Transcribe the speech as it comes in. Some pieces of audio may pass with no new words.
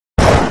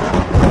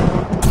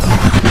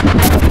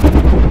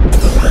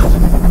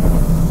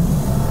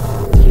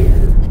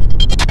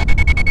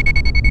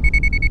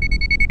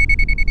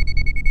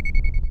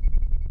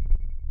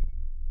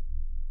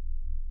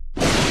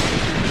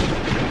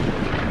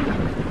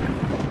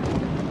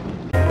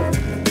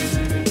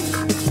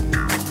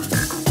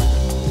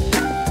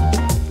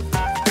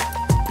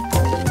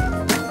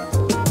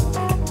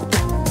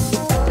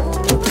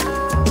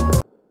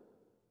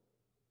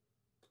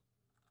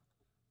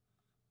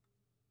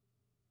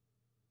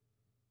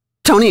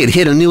Tony had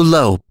hit a new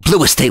low.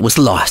 Blue Estate was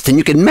lost, and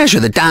you could measure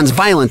the Don's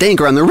violent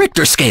anger on the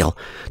Richter scale.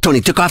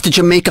 Tony took off to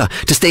Jamaica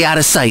to stay out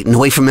of sight and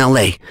away from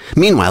L.A.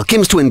 Meanwhile,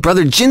 Kim's twin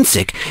brother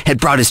Jinsik had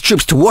brought his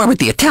troops to war with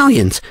the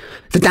Italians.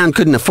 The Don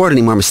couldn't afford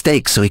any more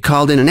mistakes, so he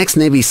called in an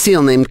ex-Navy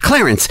SEAL named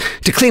Clarence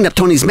to clean up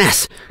Tony's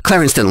mess.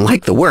 Clarence didn't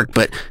like the work,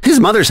 but his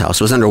mother's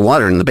house was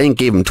underwater, and the bank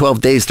gave him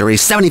 12 days to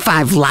raise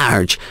 75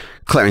 large.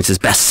 Clarence's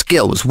best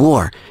skill was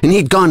war, and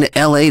he'd gone to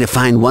L.A. to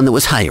find one that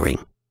was hiring.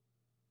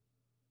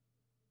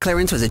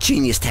 Clarence was a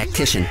genius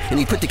tactician, and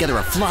he put together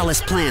a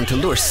flawless plan to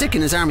lure Sick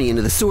and his army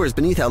into the sewers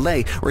beneath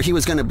L.A., where he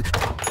was gonna...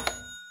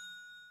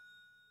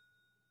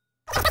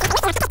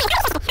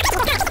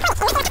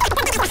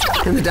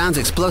 And the Don's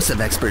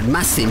explosive expert,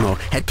 Massimo,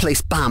 had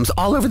placed bombs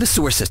all over the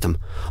sewer system.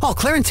 All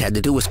Clarence had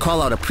to do was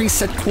call out a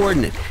preset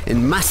coordinate,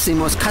 and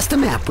Massimo's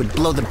custom app would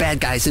blow the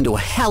bad guys into a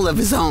hell of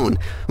his own.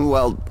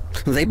 Well,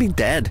 they'd be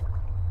dead.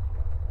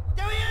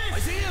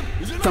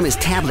 From his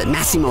tablet,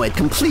 Massimo had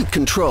complete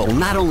control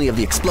not only of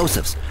the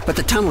explosives, but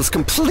the tunnel's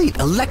complete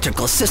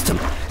electrical system,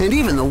 and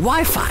even the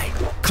Wi-Fi.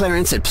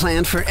 Clarence had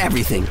planned for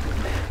everything.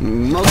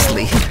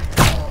 Mostly.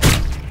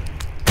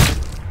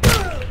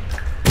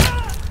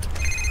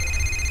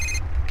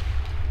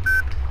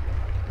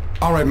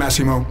 All right,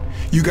 Massimo.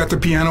 You got the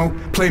piano?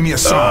 Play me a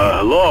song.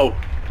 Hello?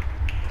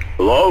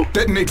 Hello?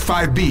 Detonate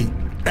 5B.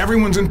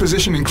 Everyone's in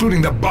position,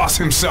 including the boss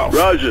himself.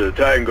 Roger,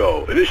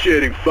 Tango.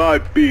 Initiating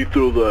 5B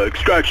through the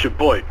extraction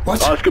point.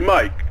 What? Oscar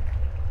Mike.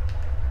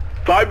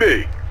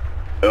 5B.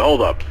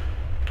 Hold up.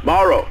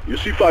 Morrow, you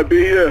see 5B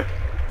here?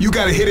 You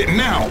gotta hit it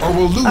now, or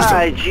we'll lose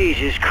them.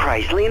 Jesus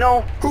Christ,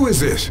 Lino? Who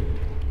is this?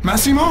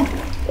 Massimo?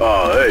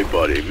 Oh, hey,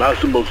 buddy.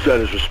 Massimo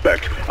sent his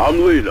respects.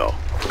 I'm Lino.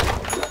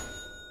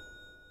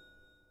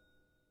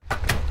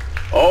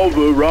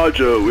 Over,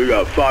 Roger. We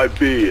got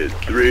 5B in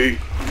 3,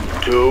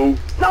 2...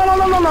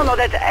 No,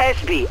 that's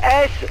SB.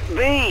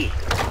 SB.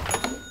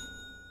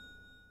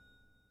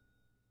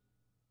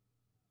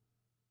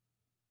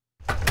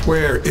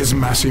 Where is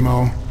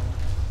Massimo?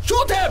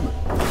 Shoot him!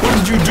 What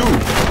did you do?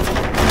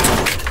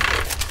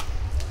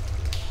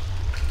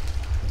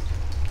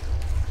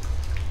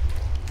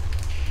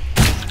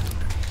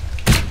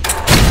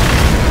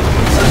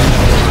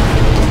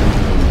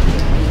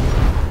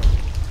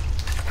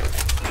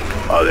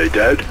 Are they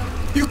dead?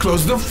 You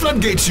closed the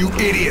floodgates, you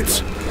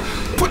idiots!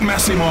 Put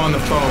Massimo on the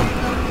phone.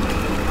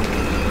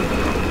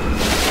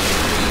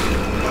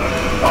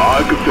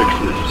 I can fix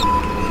this.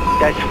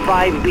 That's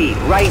 5B,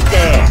 right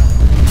there.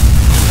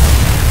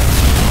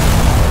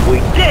 We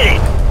did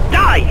it!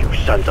 Die, you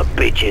sons of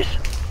bitches!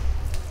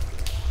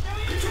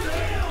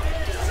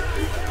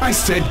 I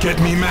said get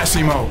me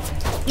Massimo.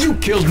 You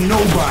killed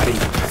nobody,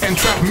 and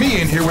trapped me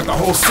in here with the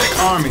whole sick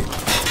army.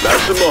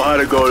 Massimo had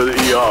to go to the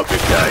ER,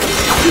 big guy.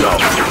 You know,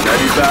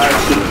 many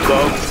bags to the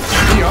thumb.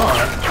 ER?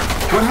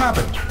 What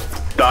happened?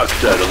 Doc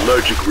said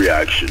allergic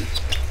reaction.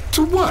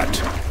 To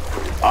what?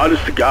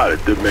 Honest to God,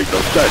 it didn't make no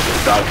sense.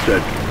 The doc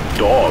said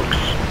dogs.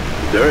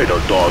 There ain't no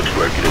dogs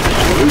working in the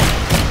sewers.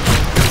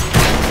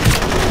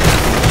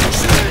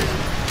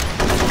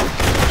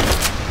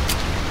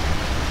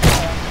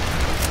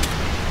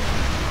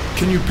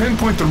 Can you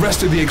pinpoint the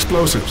rest of the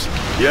explosives?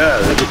 Yeah,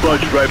 there's a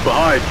bunch right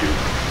behind you.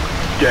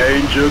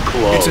 Danger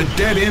close. It's a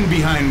dead end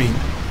behind me.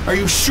 Are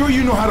you sure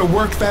you know how to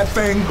work that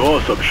thing? Of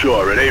course, I'm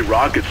sure. It ain't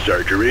rocket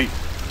surgery.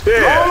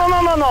 Yeah.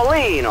 No,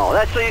 Lino.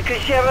 That's so you can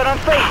share it on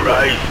Facebook.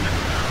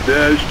 Christ.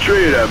 There's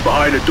 3 of them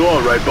behind the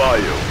door right by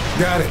you.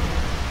 Got it.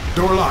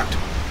 Door locked.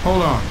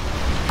 Hold on.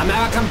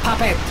 American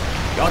puppet,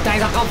 your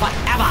days are gone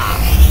forever!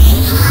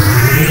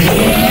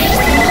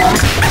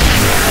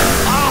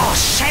 Oh,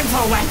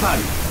 shameful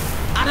weapon!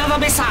 Another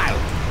missile!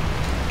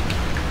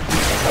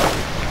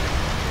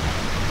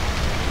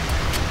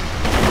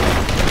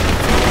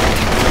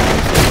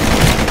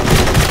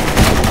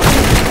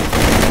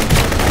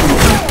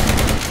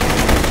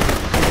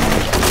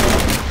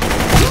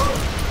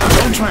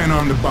 Don't try and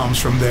arm the bombs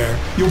from there.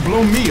 You'll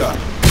blow me up.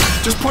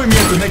 Just point me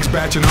at the next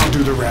batch and I'll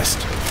do the rest.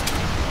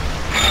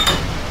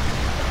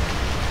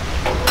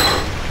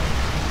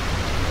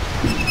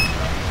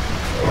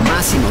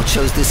 Massimo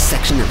chose this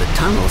section of the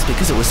tunnels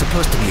because it was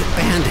supposed to be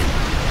abandoned.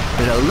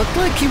 But it looked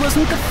like he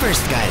wasn't the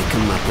first guy to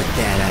come up with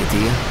that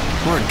idea.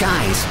 Or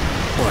guys.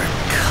 Or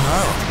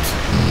cult.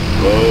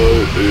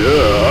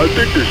 Yeah, I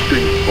think this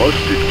thing's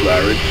busted,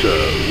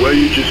 Clarence. Where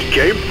you just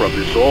came from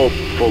is all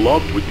full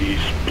up with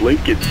these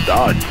blinking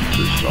dots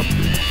or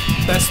something.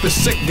 That's the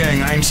sick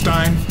gang,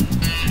 Einstein.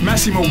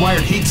 Massimo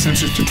wired heat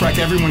sensors to track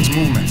everyone's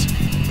movements.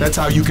 That's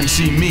how you can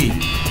see me.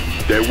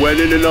 They went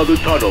in another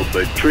tunnel,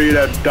 but 3 of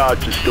them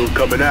dots are still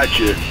coming at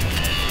you.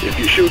 If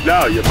you shoot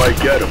now, you might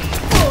get them.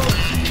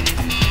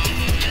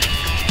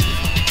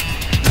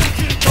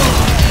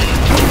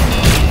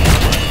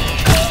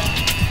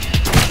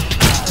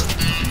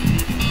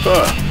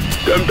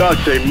 Them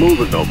dots ain't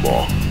moving no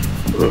more.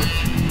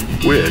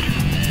 Weird.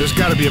 There's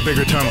gotta be a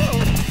bigger tunnel.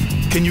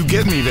 Can you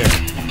get me there?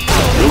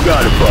 You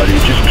got it, buddy.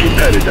 Just keep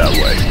headed that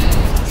way.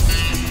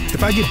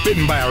 If I get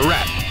bitten by a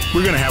rat,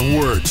 we're gonna have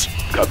words.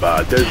 Come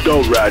on, there's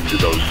no rats in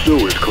those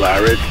sewers,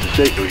 Clarence.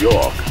 This ain't New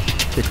York.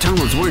 the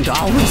tunnels weren't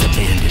always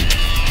abandoned.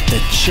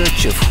 The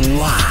Church of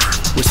Hua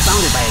was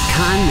founded by a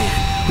con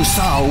man who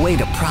saw a way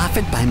to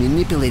profit by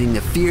manipulating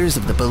the fears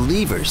of the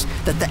believers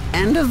that the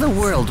end of the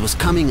world was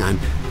coming on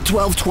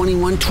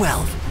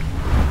 12/21/12.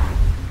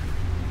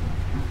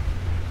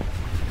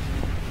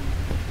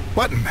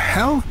 What in the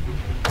hell?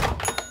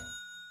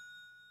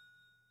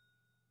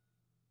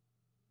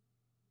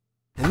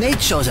 And they'd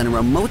chosen a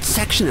remote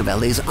section of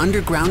LA's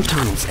underground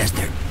tunnels as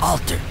their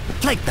altar,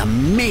 like the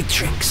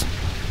Matrix.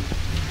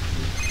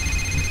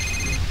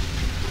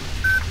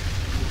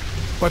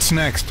 What's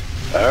next?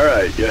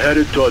 Alright, you're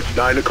headed towards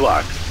 9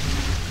 o'clock.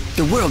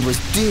 The world was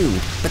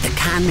doomed, but the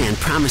con man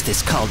promised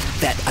his cult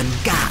that a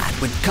god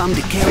would come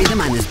to carry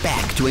them on his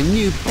back to a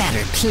new,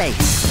 better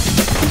place.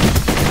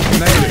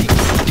 Negative.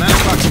 9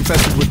 o'clock's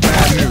infested with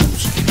bad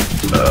news.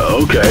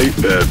 Okay,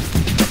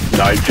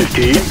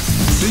 9:15?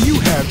 Do you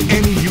have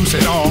any use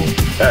at all?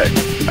 Hey,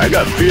 I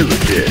got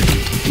feelings here.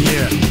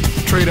 Yeah,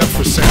 trade up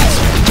for sense.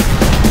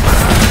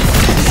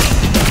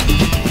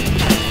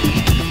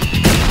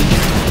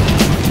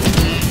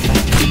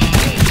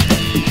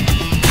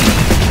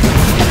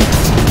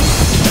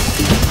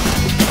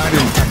 I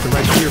didn't have the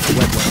right gear for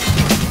wet weather.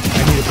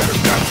 I need a better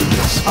gun for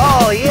this.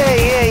 Oh,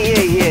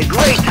 yeah.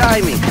 Great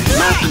timing.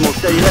 Massimo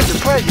said he left a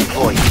present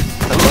for you.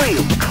 A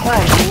real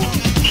classic.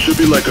 Should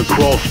be like a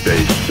crawl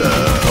space,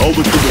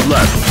 over to the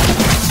left.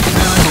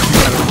 Now I hope you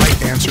got a right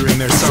answer in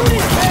there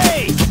somewhere.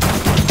 Hey!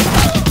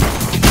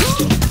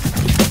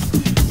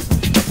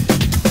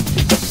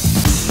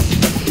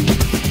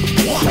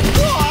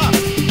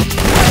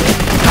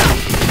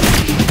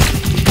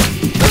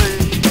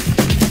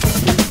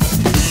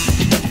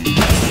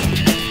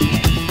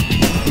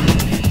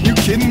 You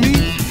kidding me?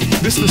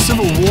 This the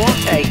Civil War?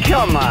 Hey,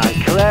 come on,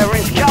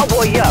 Clarence.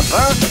 Cowboy up,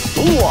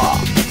 huh?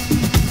 Ooh-ah.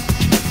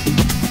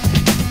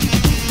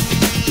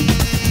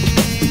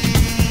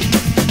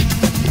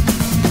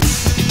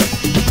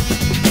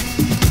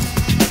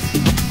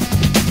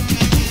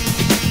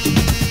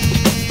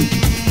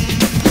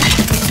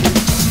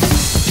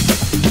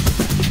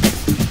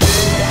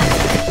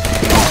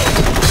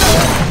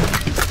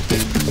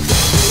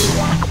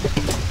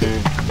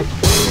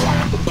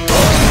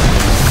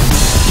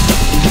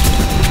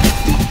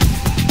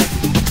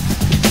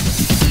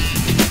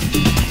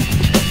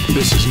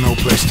 This is no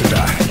place to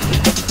die.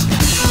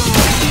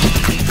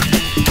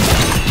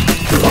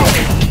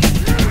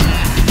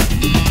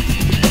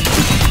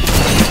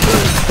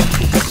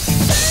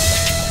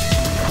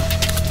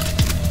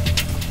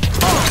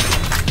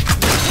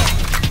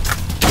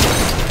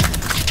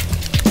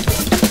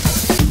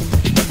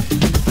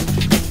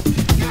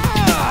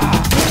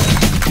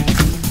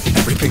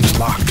 Everything's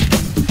locked.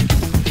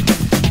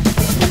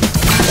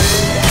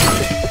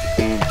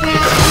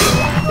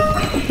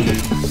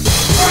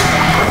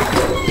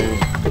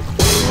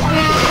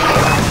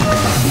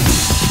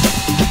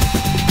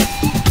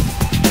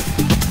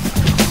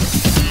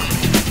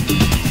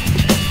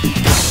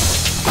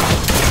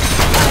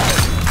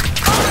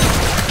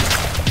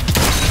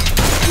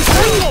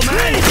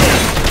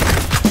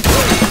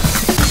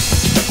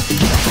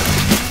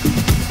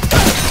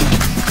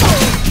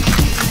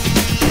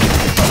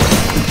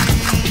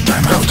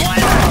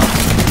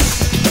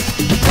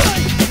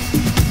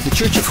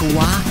 The Church of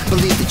Hua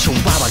believed the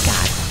Chihuahua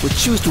God would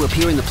choose to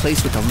appear in the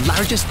place with the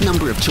largest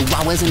number of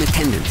Chihuahuas in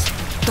attendance.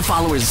 The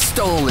followers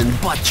stole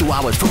and bought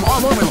Chihuahuas from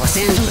all over Los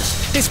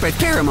Angeles. They spread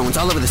pheromones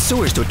all over the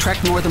sewers to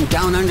attract more of them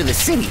down under the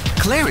city.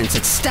 Clarence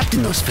had stepped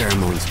in those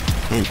pheromones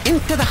and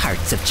into the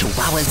hearts of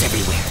Chihuahuas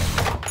everywhere.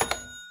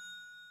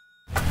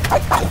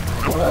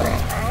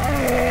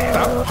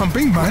 Stop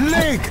pumping my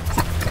leg!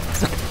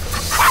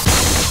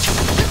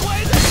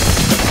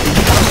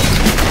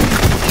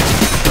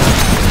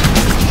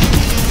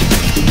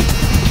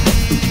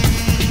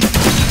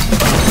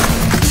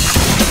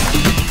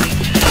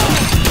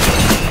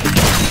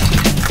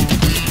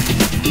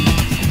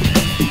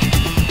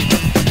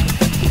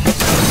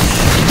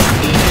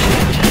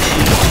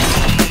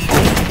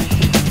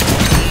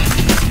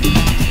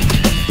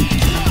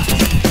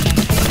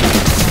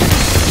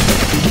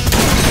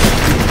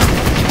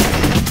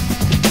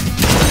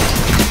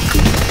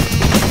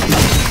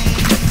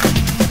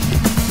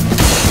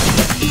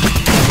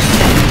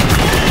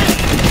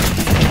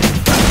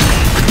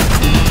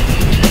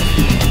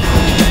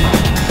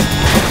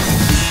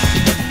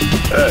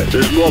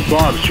 There's more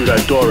bombs through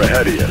that door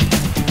ahead of you.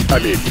 I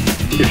mean,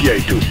 if you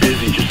ain't too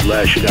busy just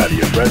lashing out at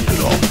your friends and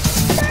all.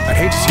 I'd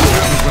hate to see what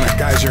happens when a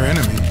guy's your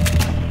enemy.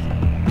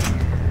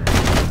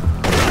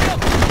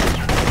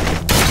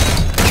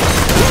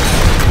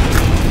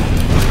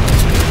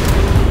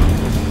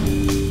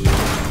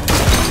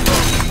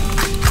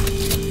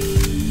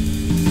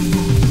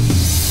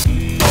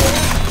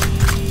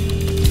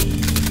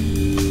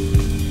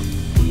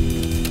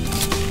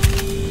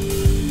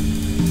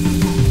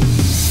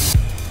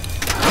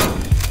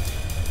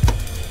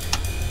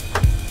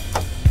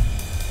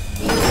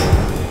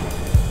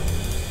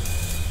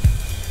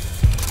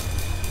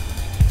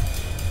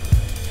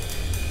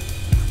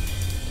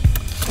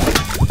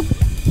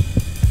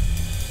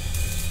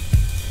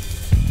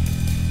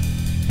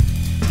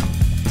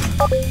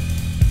 The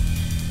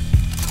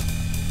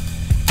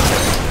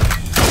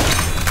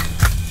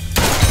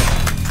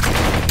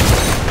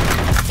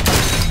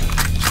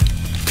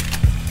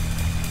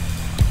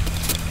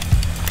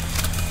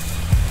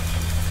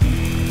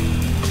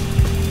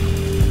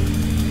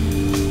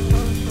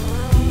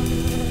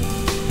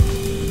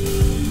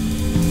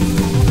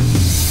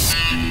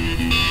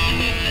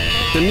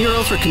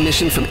murals were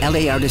commissioned from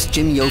LA artist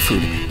Jim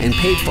Yofood and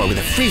paid for with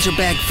a freezer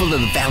bag full of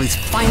the valley's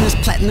finest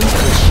platinum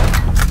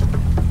kush.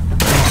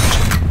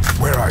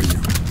 Where are you?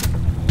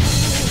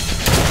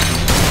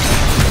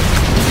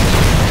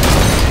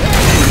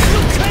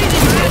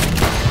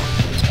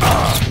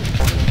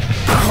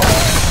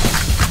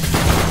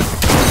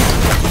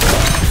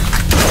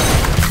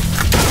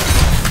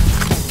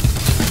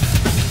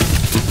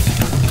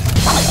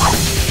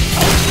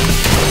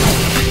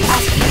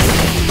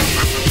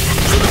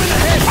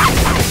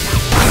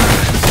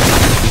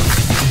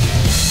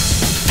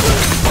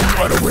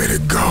 What a way to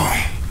go.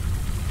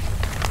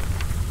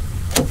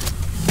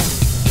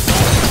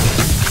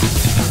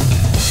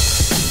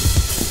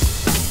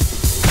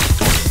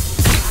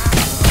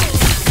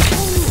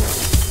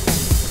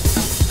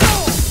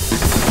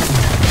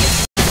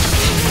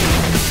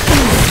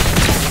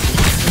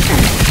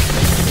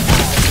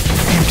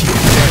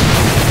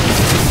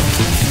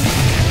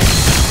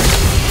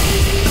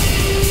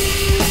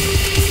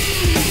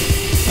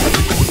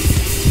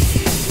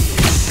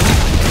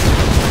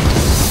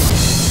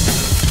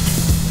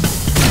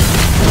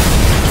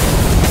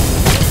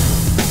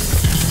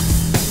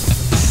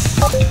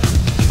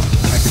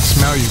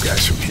 You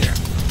guys from here.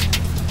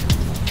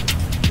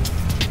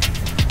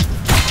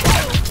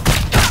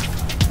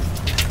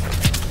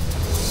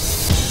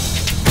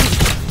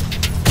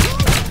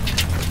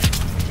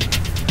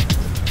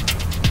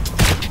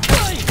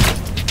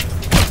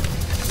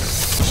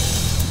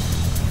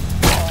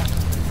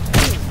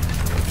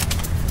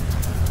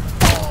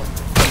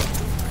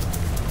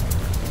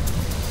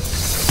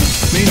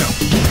 Nino,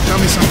 tell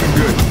me something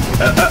good.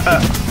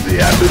 The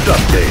app is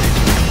updated.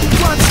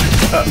 What?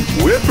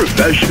 We're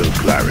professionals,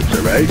 Clarence,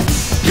 alright?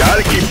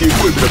 Gotta keep the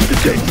equipment up to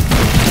date.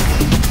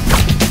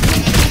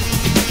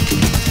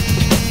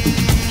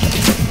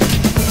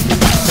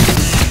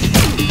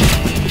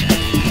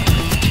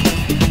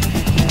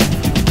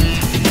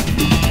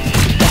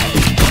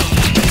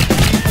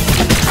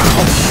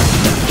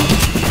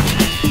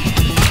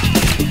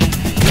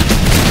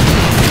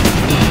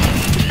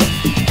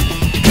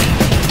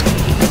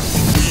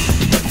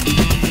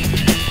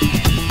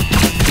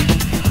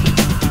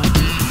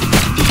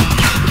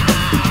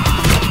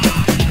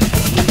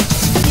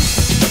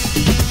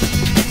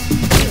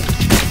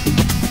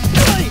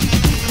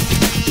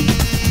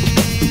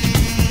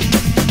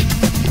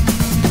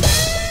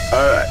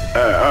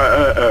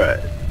 Alright.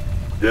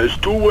 There's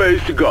two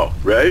ways to go,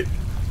 right?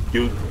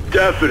 You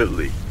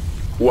definitely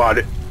want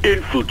to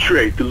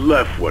infiltrate the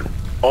left one.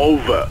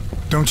 Over.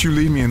 Don't you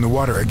leave me in the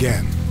water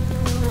again.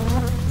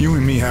 You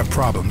and me have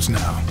problems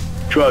now.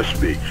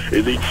 Trust me,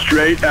 it leads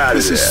straight out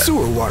of there. This is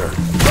sewer water.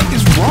 What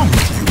is wrong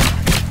with you?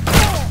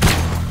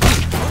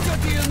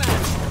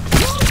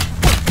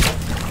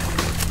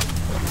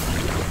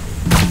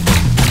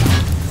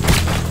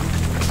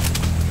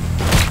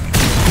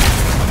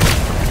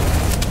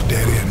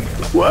 Dead end.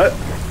 What?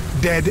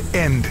 Dead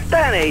end.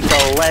 That ain't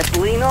the left,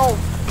 Lino.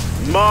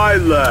 My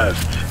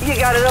left. You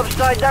got it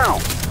upside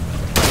down.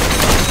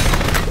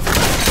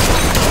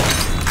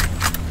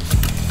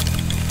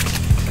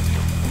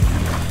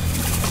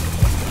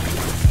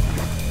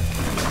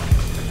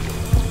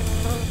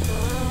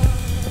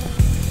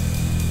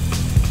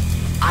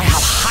 I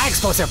have high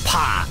explosive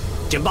power.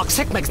 Jim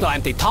Boxic makes no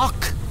empty talk.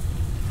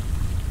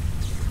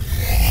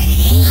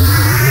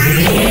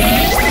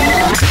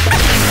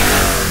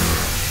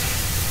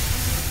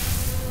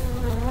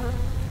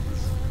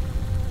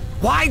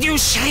 Why do you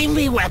shame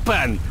me,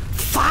 weapon?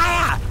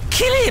 Fire!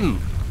 Kill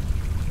him!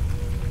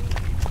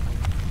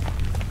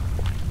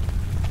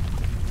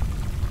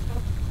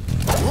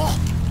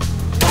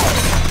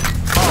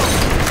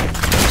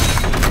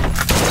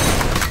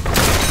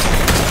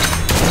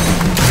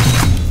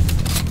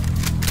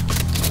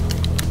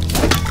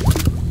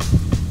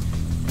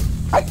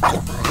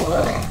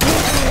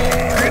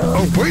 Get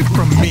away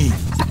from me!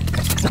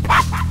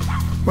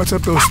 What's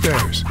up those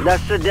stairs?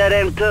 That's the dead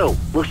end too.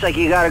 Looks like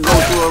you gotta go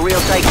through a real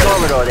tight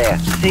corridor there.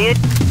 See it?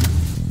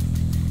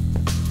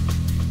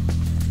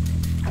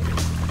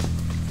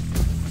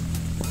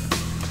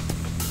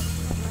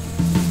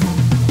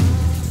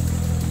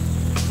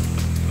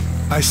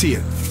 I see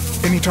it.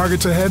 Any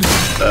targets ahead?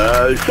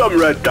 Some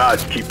red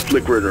dots keep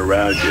flickering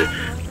around you.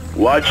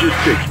 Watch your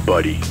six,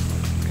 buddy.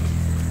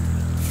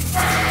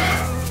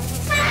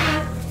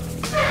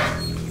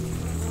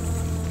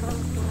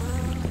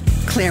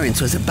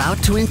 Clarence was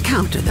about to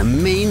encounter the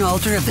main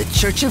altar of the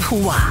Church of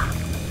Hua,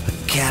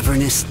 a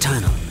cavernous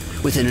tunnel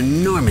with an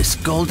enormous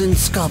golden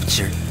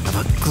sculpture of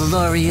a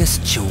glorious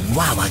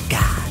Chihuahua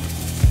god.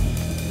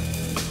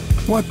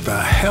 What the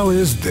hell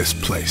is this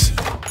place?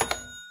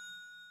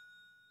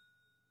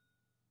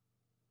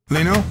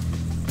 Lino?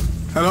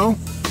 Hello?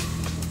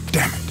 Damn.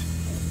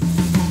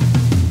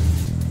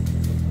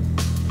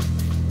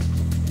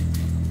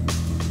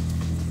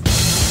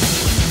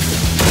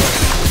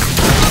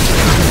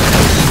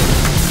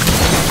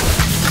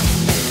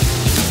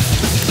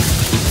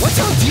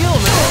 chill,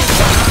 man.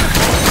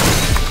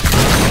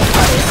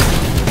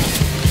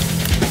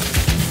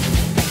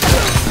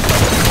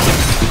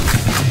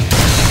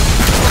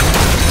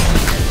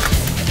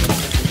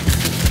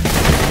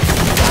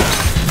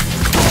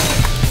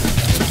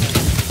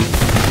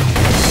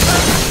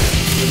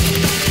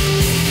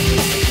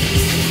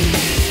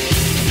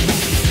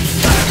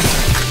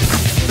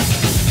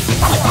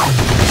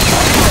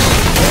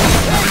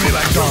 Be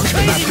like dogs,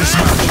 but not this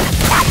much.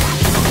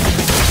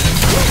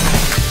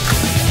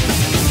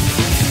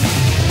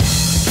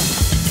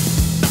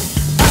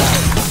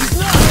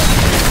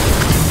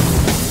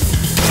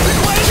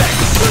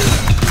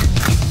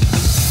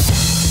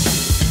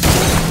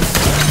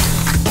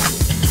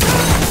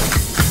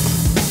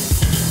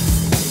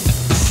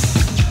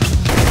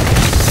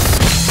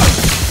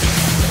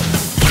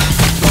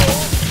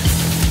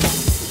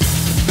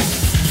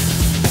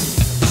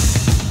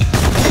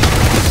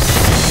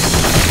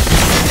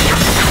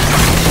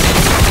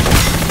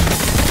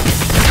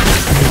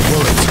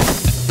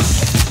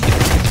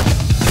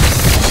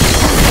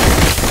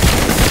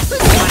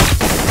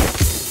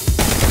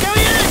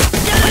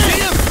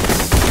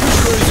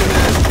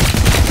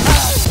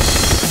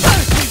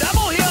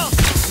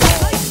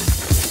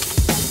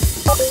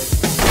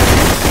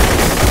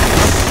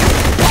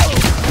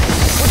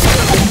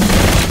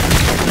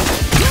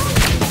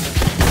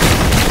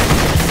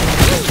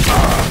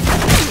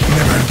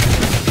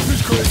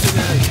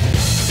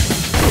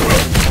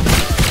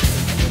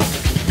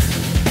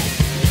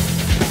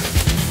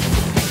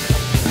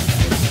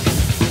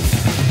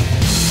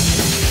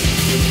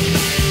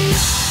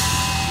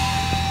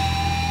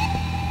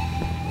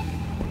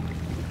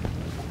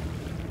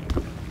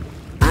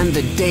 On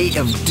the day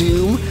of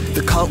doom,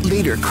 the cult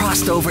leader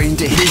crossed over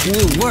into his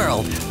new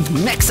world,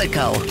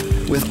 Mexico,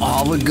 with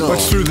all the gold.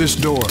 What's through this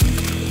door?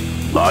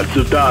 Lots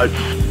of dots.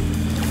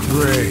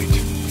 Great.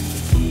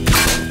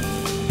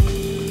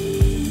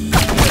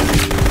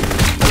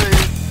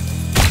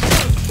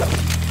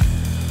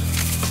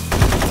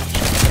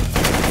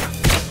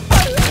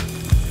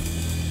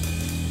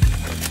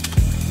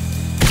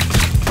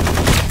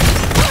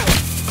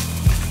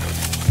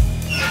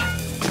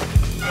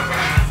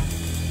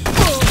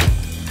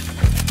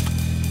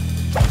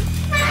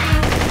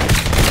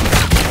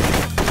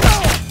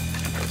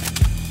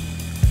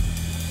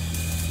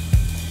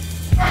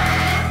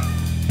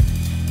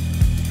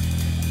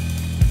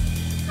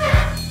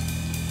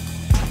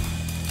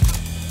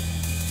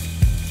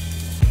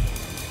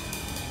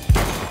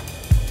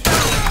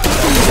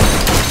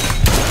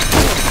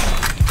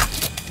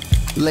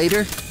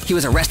 Later, he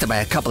was arrested by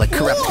a couple of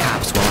corrupt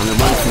cops while on the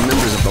run from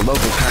members of the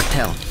local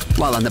cartel,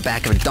 while on the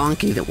back of a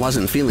donkey that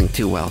wasn't feeling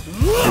too well.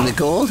 And the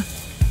gold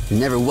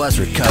never was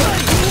recovered.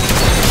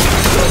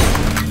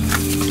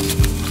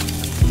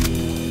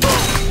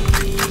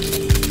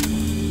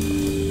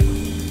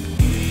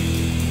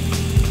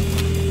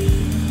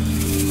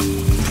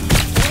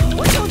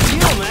 What's your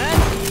deal, man?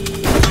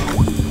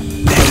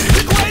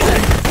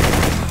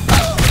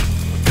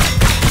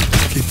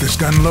 Keep this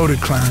gun loaded,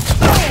 Clarence.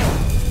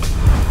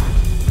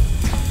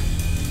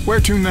 Where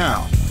to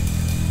now?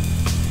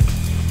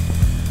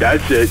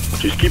 That's it.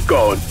 Just keep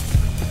going.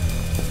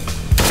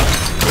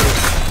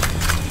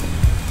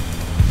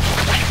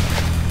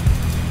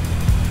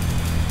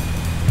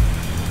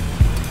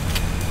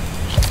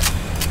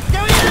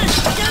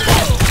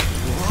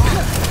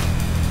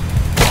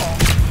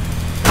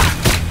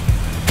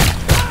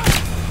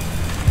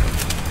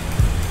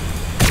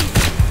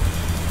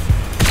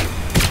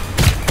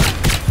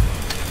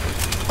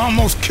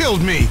 Almost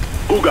killed me.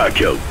 Who got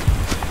killed?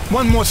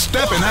 One more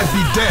step and I'd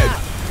be dead.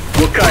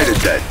 What kind of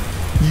dead?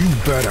 You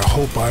better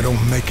hope I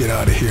don't make it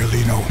out of here,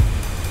 Lino.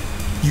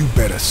 You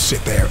better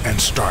sit there and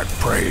start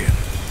praying.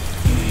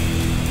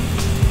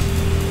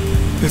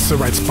 It's the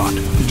right spot.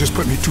 You just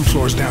put me 2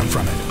 floors down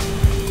from it.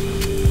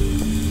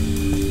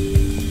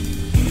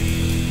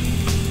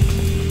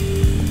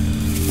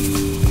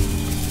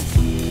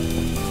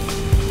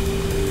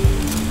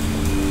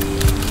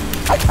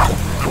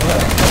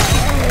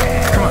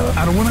 Come on,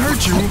 I don't want to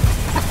hurt you.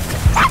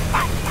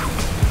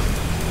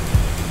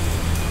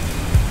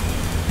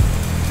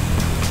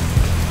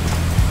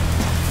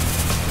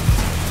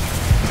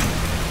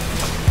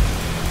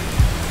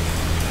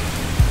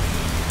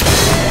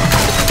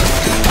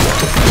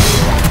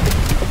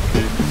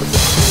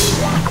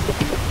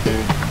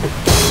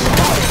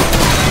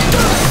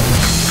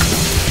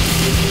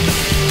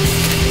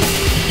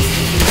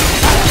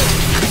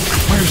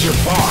 Where's your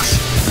boss?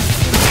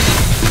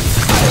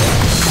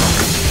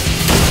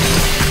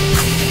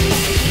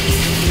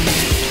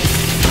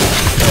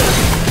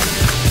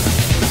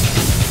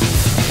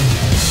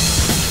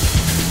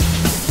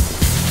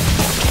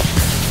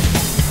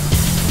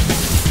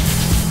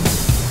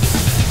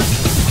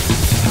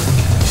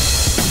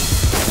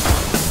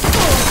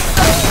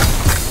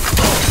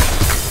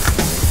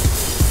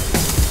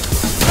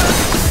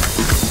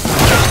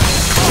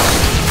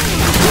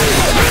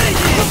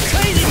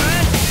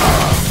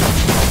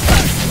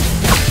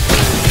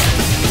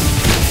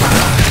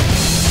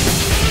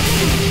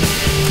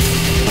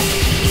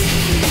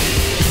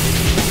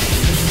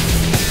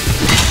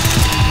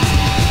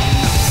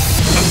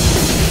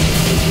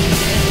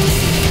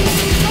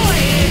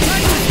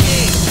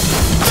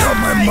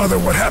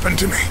 happened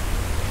to me.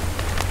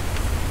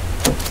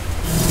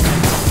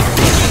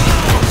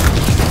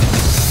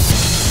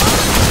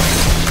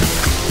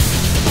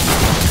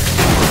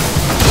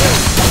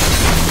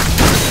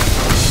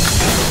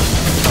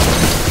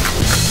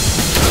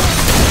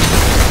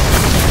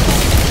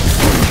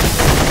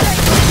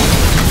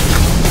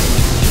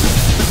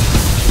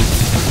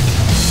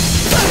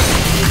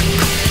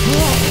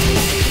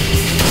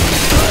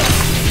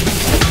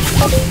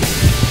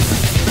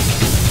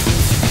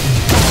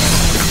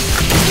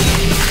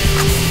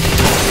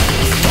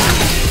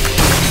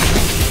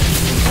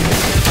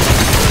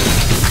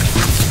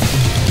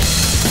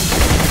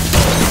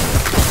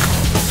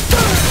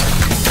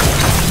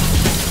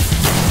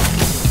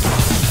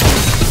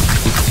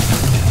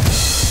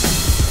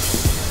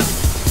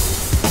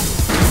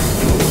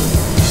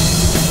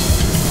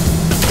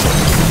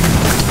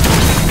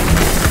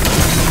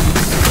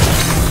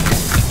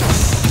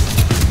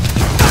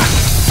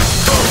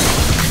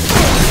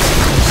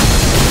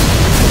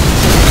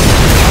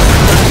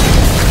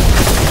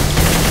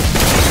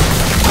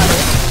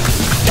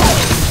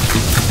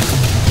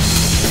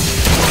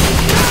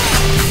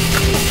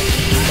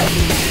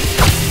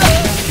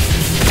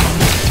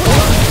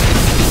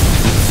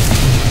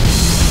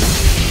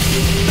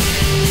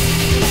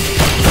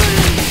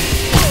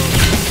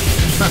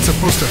 Not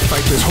supposed to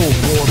fight this whole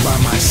war by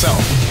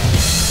myself.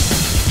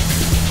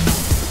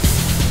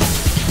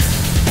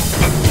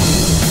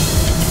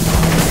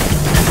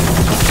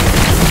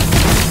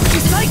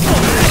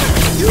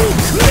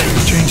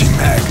 Changing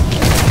mag.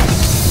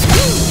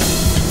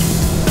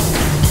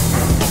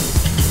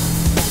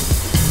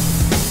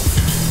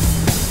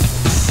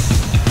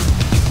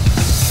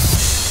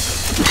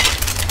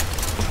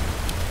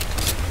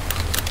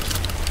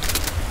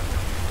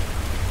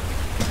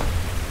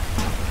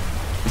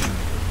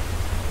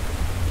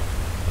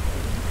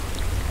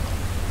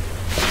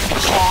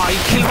 I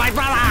killed my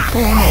brother!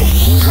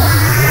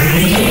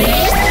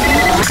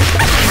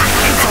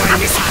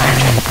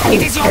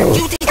 It is your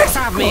duty to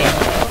serve me!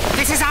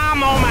 This is our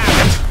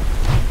moment!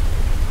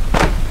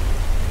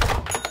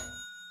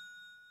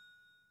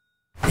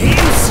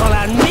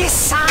 Insolent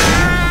missile!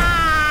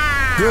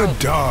 Good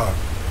dog.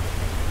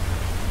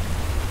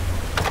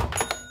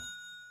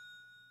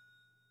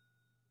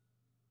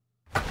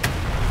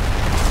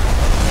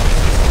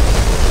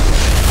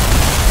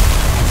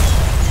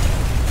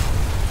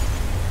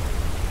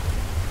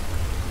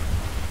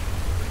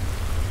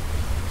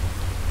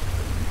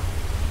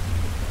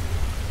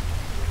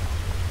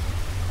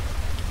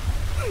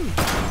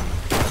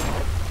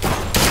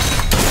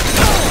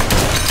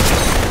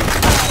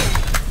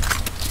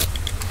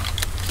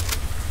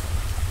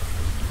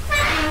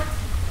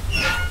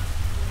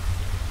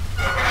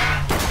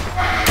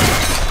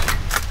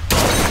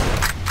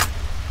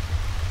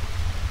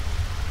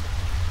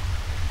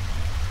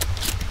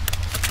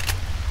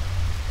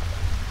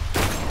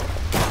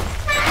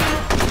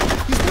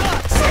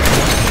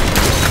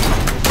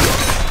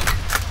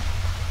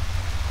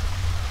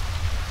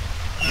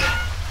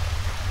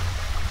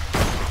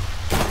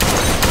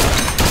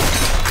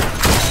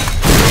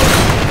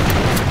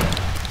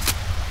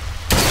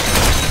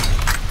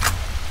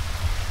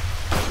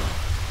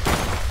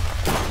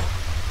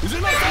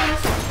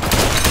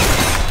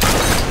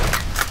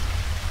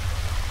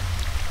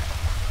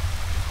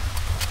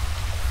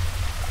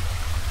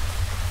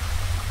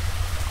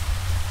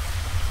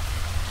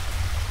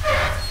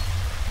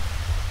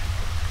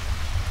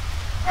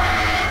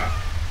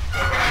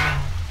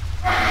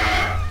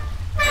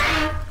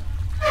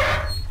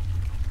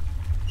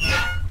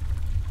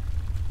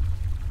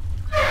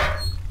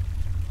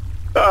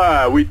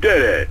 Ah, we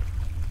did it.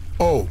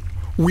 Oh,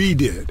 we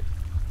did.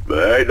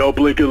 There ain't no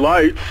blinking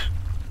lights.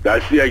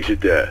 That's the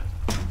exit there.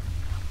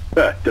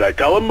 Did I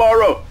tell him,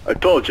 Morrow? I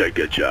told you I'd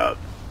get you out.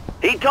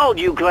 He told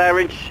you,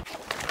 Clarence.